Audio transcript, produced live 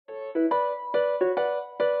Hey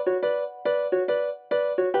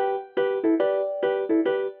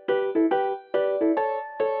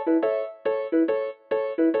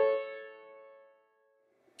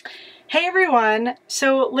everyone!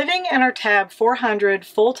 So living in our tab 400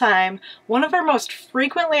 full-time, one of our most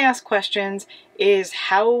frequently asked questions is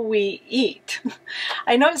how we eat.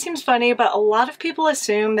 I know it seems funny, but a lot of people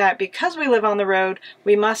assume that because we live on the road,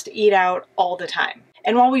 we must eat out all the time.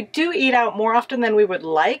 And while we do eat out more often than we would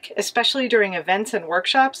like, especially during events and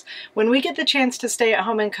workshops, when we get the chance to stay at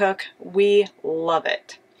home and cook, we love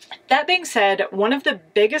it. That being said, one of the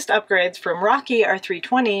biggest upgrades from Rocky, our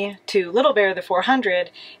 320, to Little Bear, the 400,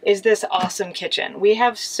 is this awesome kitchen. We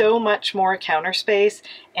have so much more counter space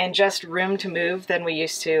and just room to move than we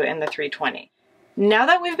used to in the 320. Now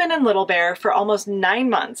that we've been in Little Bear for almost 9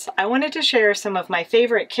 months, I wanted to share some of my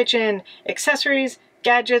favorite kitchen accessories,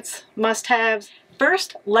 gadgets, must-haves.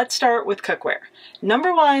 First, let's start with cookware.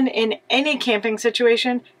 Number one in any camping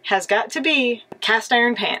situation has got to be cast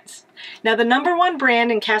iron pans. Now the number one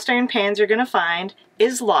brand in cast iron pans you're going to find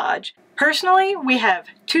is Lodge. Personally, we have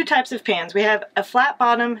two types of pans. We have a flat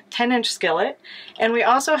bottom 10-inch skillet, and we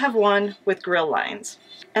also have one with grill lines.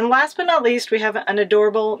 And last but not least, we have an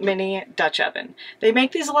adorable mini Dutch oven. They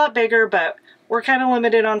make these a lot bigger, but we're kind of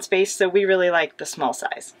limited on space, so we really like the small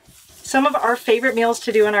size. Some of our favorite meals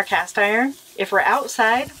to do in our cast iron: if we're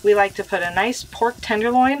outside, we like to put a nice pork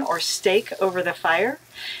tenderloin or steak over the fire.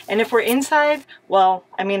 And if we're inside, well,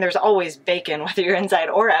 I mean, there's always bacon whether you're inside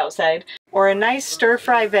or outside, or a nice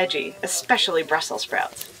stir-fry veggie, especially Brussels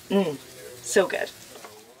sprouts. So good.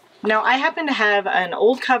 Now, I happen to have an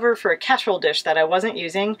old cover for a casserole dish that I wasn't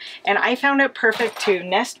using, and I found it perfect to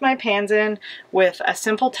nest my pans in with a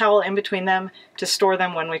simple towel in between them to store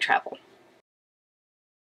them when we travel.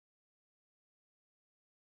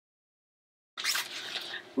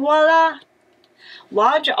 Voila!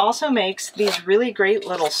 Lodge also makes these really great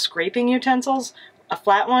little scraping utensils, a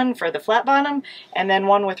flat one for the flat bottom, and then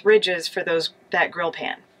one with ridges for that grill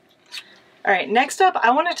pan. Alright, next up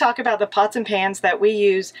I want to talk about the pots and pans that we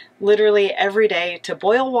use literally every day to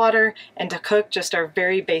boil water and to cook just our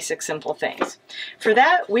very basic simple things. For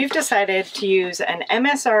that, we've decided to use an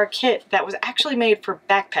MSR kit that was actually made for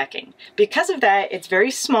backpacking. Because of that, it's very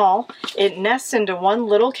small, it nests into one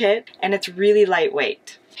little kit, and it's really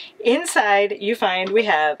lightweight. Inside you find we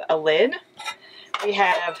have a lid, we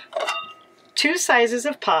have 2 sizes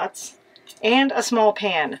of pots, and a small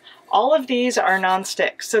pan. All of these are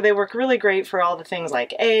non-stick, so they work really great for all the things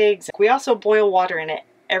like eggs. We also boil water in it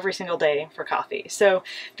every single day for coffee. So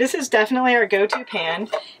this is definitely our go-to pan,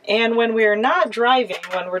 and when we're not driving,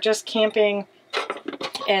 when we're just camping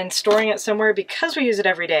and storing it somewhere, because we use it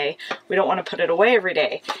every day, we don't want to put it away every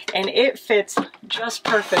day, and it fits just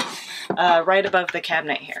perfect right above the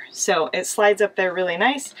cabinet here. So it slides up there really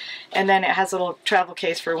nice, and then it has a little travel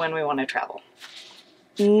case for when we want to travel.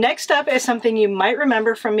 Next up is something you might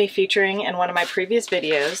remember from me featuring in one of my previous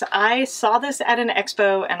videos. I saw this at an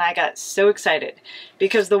expo and I got so excited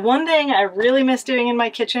because the one thing I really miss doing in my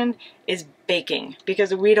kitchen is baking,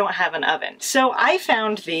 because we don't have an oven. So I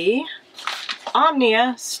found the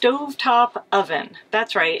Omnia stovetop oven.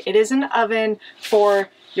 That's right, it is an oven for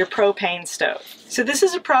your propane stove. So this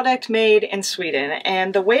is a product made in Sweden,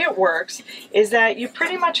 and the way it works is that you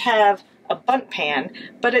pretty much have a bundt pan,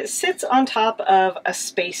 but it sits on top of a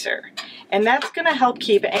spacer, and that's going to help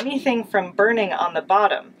keep anything from burning on the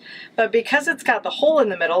bottom. But because it's got the hole in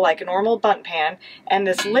the middle like a normal bundt pan and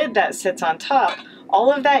this lid that sits on top, all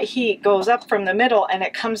of that heat goes up from the middle and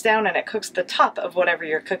it comes down and it cooks the top of whatever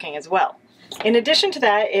you're cooking as well. In addition to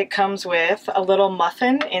that, it comes with a little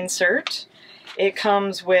muffin insert. It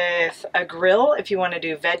comes with a grill if you want to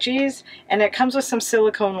do veggies, and it comes with some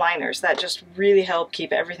silicone liners that just really help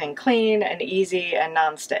keep everything clean and easy and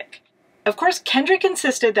non-stick. Of course, Kendrick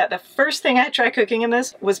insisted that the first thing I try cooking in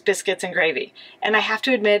this was biscuits and gravy, and I have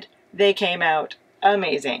to admit, they came out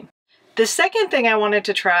amazing. The second thing I wanted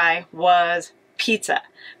to try was pizza,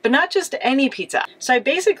 but not just any pizza. So I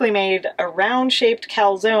basically made a round-shaped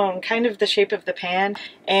calzone, kind of the shape of the pan,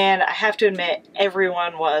 and I have to admit,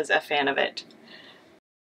 everyone was a fan of it.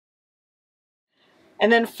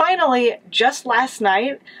 And then finally, just last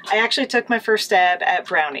night, I actually took my first stab at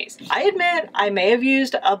brownies. I admit I may have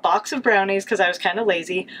used a box of brownies because I was kind of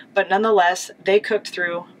lazy, but nonetheless, they cooked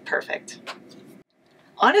through perfect.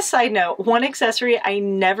 On a side note, one accessory I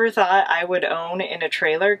never thought I would own in a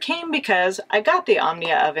trailer came because I got the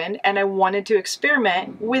Omnia oven and I wanted to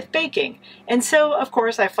experiment with baking. And so, of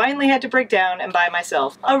course, I finally had to break down and buy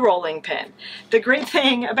myself a rolling pin. The great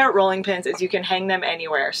thing about rolling pins is you can hang them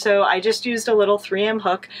anywhere. So I just used a little 3M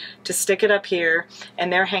hook to stick it up here,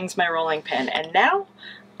 and there hangs my rolling pin. And now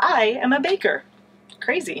I am a baker.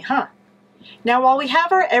 Crazy, huh? Now, while we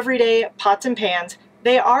have our everyday pots and pans,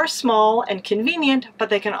 they are small and convenient, but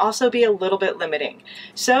they can also be a little bit limiting.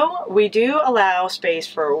 So we do allow space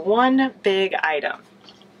for one big item,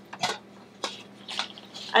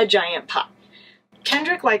 a giant pot.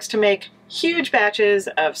 Kendrick likes to make huge batches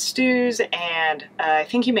of stews, and I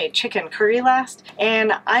think he made chicken curry last,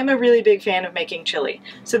 and I'm a really big fan of making chili.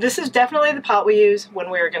 So this is definitely the pot we use when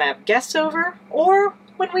we're gonna have guests over or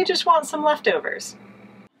when we just want some leftovers.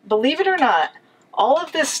 Believe it or not, all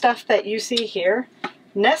of this stuff that you see here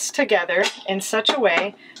nests together in such a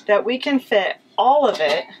way that we can fit all of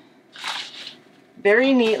it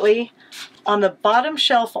very neatly on the bottom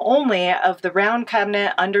shelf only of the round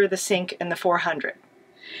cabinet under the sink in the 400.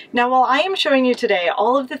 Now, while I am showing you today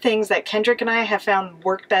all of the things that Kendrick and I have found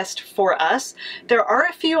work best for us, there are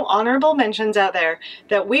a few honorable mentions out there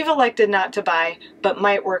that we've elected not to buy but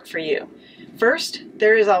might work for you. First,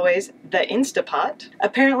 there is always the Instapot.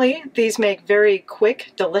 Apparently, these make very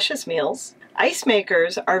quick, delicious meals. Ice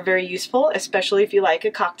makers are very useful, especially if you like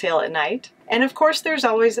a cocktail at night. And of course, there's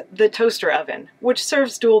always the toaster oven, which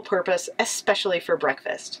serves dual purpose, especially for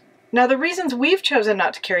breakfast. Now, the reasons we've chosen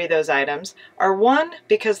not to carry those items are 1,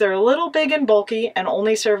 because they're a little big and bulky and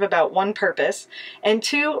only serve about one purpose, and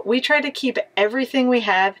 2, we try to keep everything we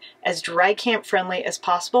have as dry camp friendly as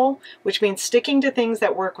possible, which means sticking to things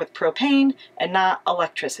that work with propane and not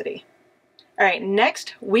electricity. All right,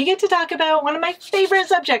 next we get to talk about one of my favorite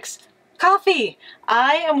subjects, coffee.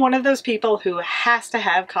 I am one of those people who has to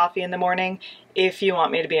have coffee in the morning if you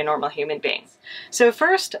want me to be a normal human being. So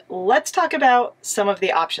first, let's talk about some of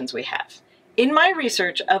the options we have. In my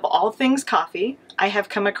research of all things coffee, I have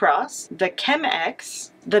come across the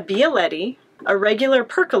Chemex, the Bialetti, a regular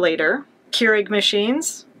percolator, Keurig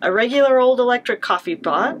machines, a regular old electric coffee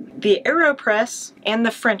pot, the AeroPress, and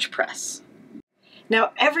the French press.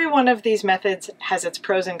 Now, every one of these methods has its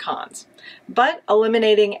pros and cons, but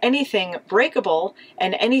eliminating anything breakable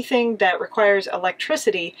and anything that requires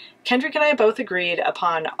electricity, Kendrick and I both agreed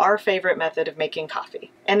upon our favorite method of making coffee.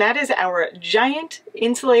 And that is our giant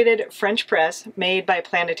insulated French press made by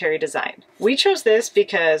Planetary Design. We chose this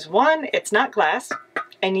because 1, it's not glass,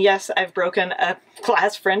 and yes, I've broken a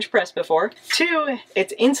glass French press before. 2,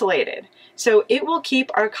 it's insulated, so it will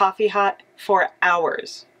keep our coffee hot for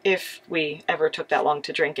hours, if we ever took that long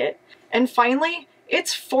to drink it. And finally,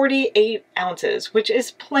 it's 48 ounces, which is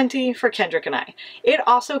plenty for Kendrick and I. It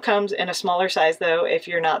also comes in a smaller size though, if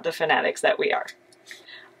you're not the fanatics that we are.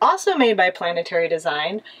 Also made by Planetary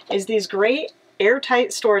Design is these great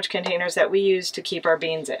airtight storage containers that we use to keep our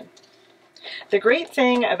beans in. The great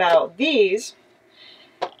thing about these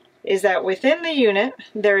is that within the unit,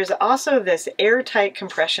 there is also this airtight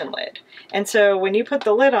compression lid. And so when you put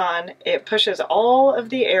the lid on, it pushes all of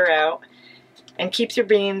the air out and keeps your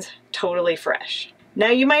beans totally fresh. Now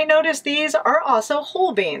you might notice these are also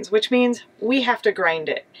whole beans, which means we have to grind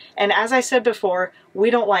it. And as I said before,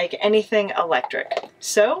 we don't like anything electric.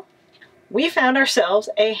 So we found ourselves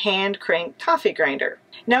a hand crank coffee grinder.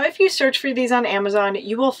 Now, if you search for these on Amazon,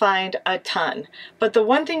 you will find a ton, but the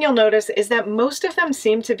one thing you'll notice is that most of them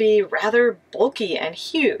seem to be rather bulky and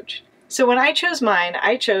huge. So when I chose mine,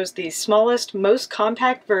 I chose the smallest, most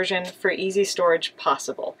compact version for easy storage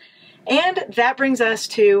possible. And that brings us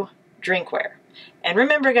to drinkware. And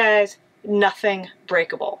remember guys, nothing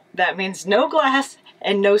breakable. That means no glass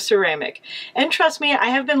and no ceramic. And trust me, I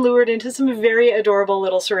have been lured into some very adorable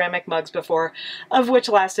little ceramic mugs before, of which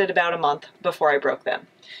lasted about a month before I broke them.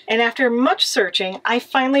 And after much searching, I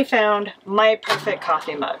finally found my perfect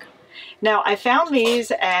coffee mug. Now, I found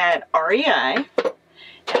these at REI,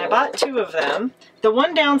 and I bought 2 of them. The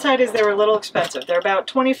one downside is they were a little expensive. They're about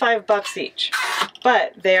 25 bucks each.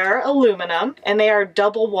 But they are aluminum and they are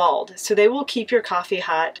double walled, so they will keep your coffee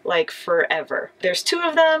hot like forever. There's 2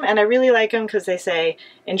 of them and I really like them because they say,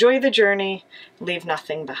 enjoy the journey, leave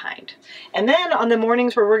nothing behind. And then on the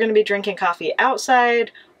mornings where we're going to be drinking coffee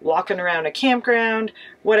outside, walking around a campground,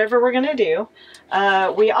 whatever we're going to do,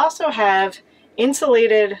 we also have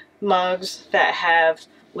insulated mugs that have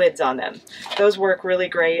lids on them. Those work really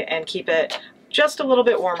great and keep it just a little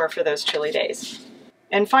bit warmer for those chilly days.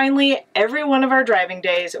 And finally, every one of our driving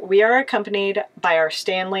days, we are accompanied by our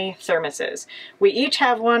Stanley thermoses. We each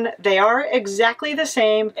have one. They are exactly the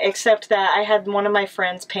same, except that I had one of my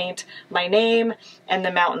friends paint my name and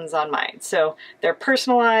the mountains on mine. So they're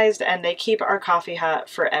personalized and they keep our coffee hot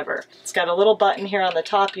forever. It's got a little button here on the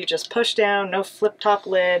top you just push down, no flip top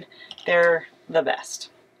lid. They're the best.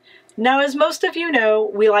 Now, as most of you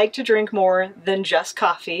know, we like to drink more than just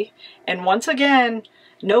coffee. And once again,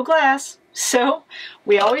 no glass. So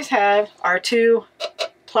we always have our 2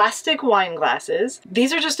 plastic wine glasses.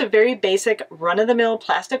 These are just a very basic run-of-the-mill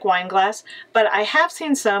plastic wine glass, but I have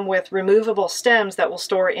seen some with removable stems that will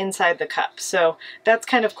store inside the cup. So that's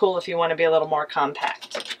kind of cool if you want to be a little more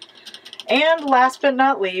compact. And last but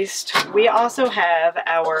not least, we also have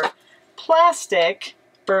our plastic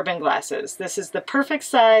bourbon glasses. This is the perfect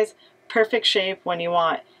size, perfect shape when you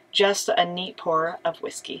want just a neat pour of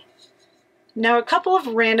whiskey. Now, a couple of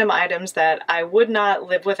random items that I would not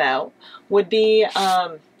live without would be,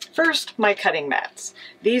 first, my cutting mats.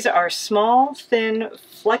 These are small, thin,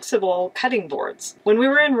 flexible cutting boards. When we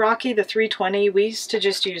were in Rocky the 320, we used to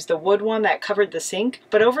just use the wood one that covered the sink,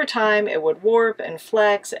 but over time it would warp and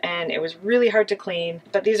flex and it was really hard to clean.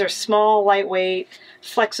 But these are small, lightweight,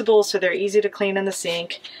 flexible, so they're easy to clean in the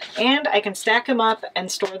sink, and I can stack them up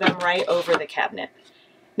and store them right over the cabinet.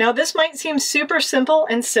 Now, this might seem super simple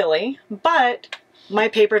and silly, but my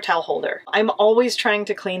paper towel holder. I'm always trying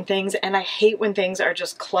to clean things, and I hate when things are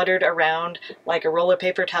just cluttered around like a roll of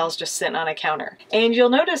paper towels just sitting on a counter. And you'll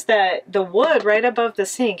notice that the wood right above the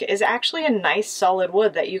sink is actually a nice solid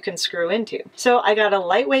wood that you can screw into. So I got a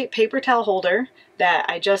lightweight paper towel holder that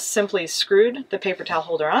I just simply screwed the paper towel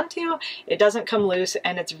holder onto. It doesn't come loose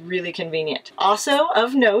and it's really convenient. Also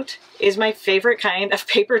of note is my favorite kind of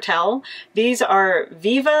paper towel. These are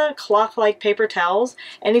Viva cloth-like paper towels,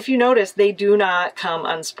 and if you notice, they do not come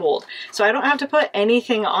unspooled. So I don't have to put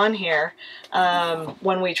anything on here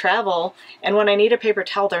when we travel, and when I need a paper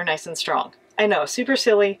towel, they're nice and strong. I know, super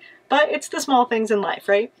silly, but it's the small things in life,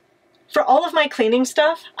 right? For all of my cleaning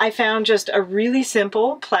stuff, I found just a really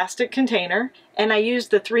simple plastic container, and I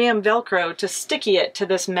used the 3M Velcro to sticky it to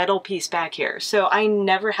this metal piece back here, so I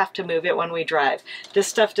never have to move it when we drive. This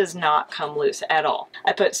stuff does not come loose at all.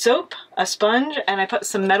 I put soap, a sponge, and I put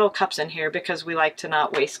some metal cups in here because we like to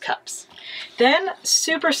not waste cups. Then,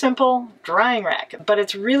 super simple drying rack, but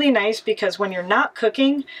it's really nice because when you're not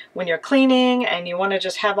cooking, when you're cleaning and you want to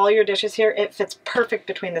just have all your dishes here, it fits perfect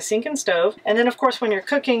between the sink and stove. And then of course when you're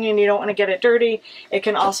cooking and you don't want to get it dirty, it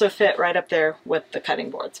can also fit right up there with the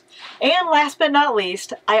cutting boards. And last but not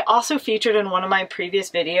least, I also featured in one of my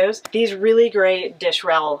previous videos these really great dish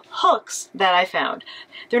rail hooks that I found.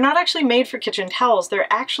 They're not actually made for kitchen towels,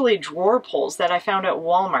 they're actually drawer pulls that I found at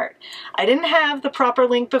Walmart. I didn't have the proper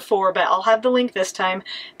link before, but I'll have the link this time.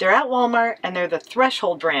 They're at Walmart and they're the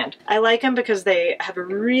Threshold brand. I like them because they have a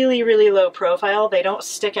really, really low profile. They don't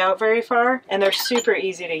stick out very far and they're super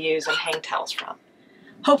easy to use and hang towels from.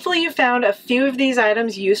 Hopefully you found a few of these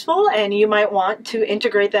items useful and you might want to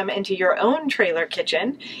integrate them into your own trailer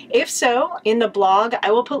kitchen. If so, in the blog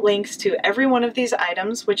I will put links to every one of these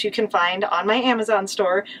items, which you can find on my Amazon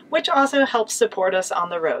store, which also helps support us on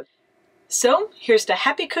the road. So here's to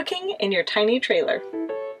happy cooking in your tiny trailer.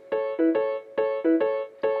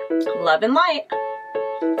 Love and light!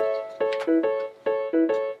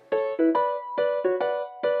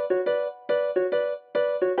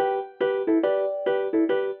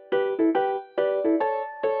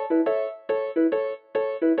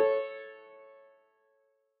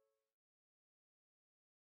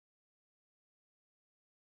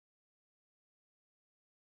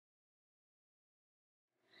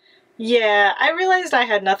 Yeah, I realized I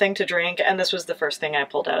had nothing to drink and this was the first thing I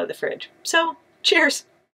pulled out of the fridge. So, cheers!